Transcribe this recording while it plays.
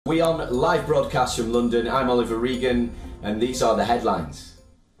WION live broadcast from London. I'm Oliver Regan and these are the headlines.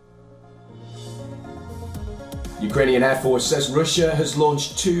 Ukrainian Air Force says Russia has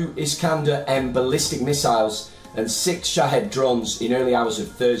launched 2 Iskander-M ballistic missiles and 6 Shahed drones in early hours of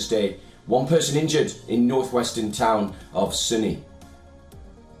Thursday. 1 person injured in northwestern town of Sunni.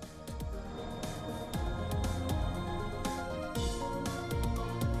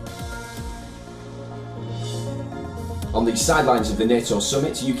 On the sidelines of the NATO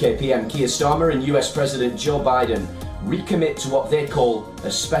summit, UK PM Keir Starmer and US President Joe Biden recommit to what they call a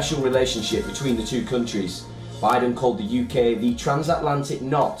special relationship between the 2 countries. Biden called the UK the transatlantic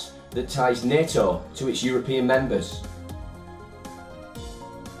knot that ties NATO to its European members.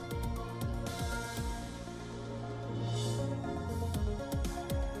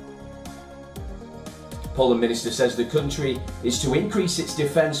 Poland minister says the country is to increase its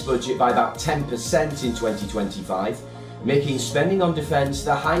defence budget by about 10% in 2025, making spending on defence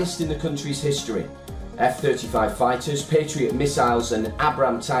the highest in the country's history. F-35 fighters, Patriot missiles and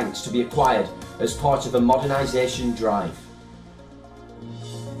Abram tanks to be acquired as part of a modernisation drive.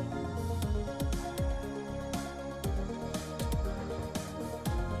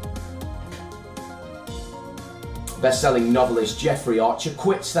 Best-selling novelist Jeffrey Archer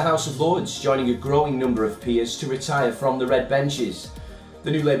quits the House of Lords, joining a growing number of peers to retire from the red benches. The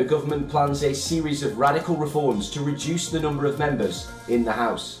new Labour government plans a series of radical reforms to reduce the number of members in the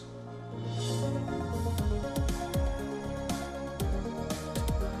House.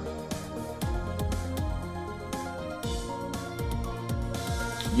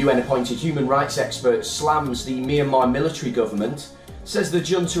 UN-appointed human rights expert slams the Myanmar military government, says the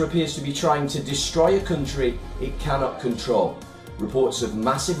junta appears to be trying to destroy a country it cannot control. Reports of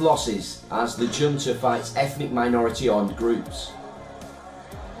massive losses as the junta fights ethnic minority armed groups.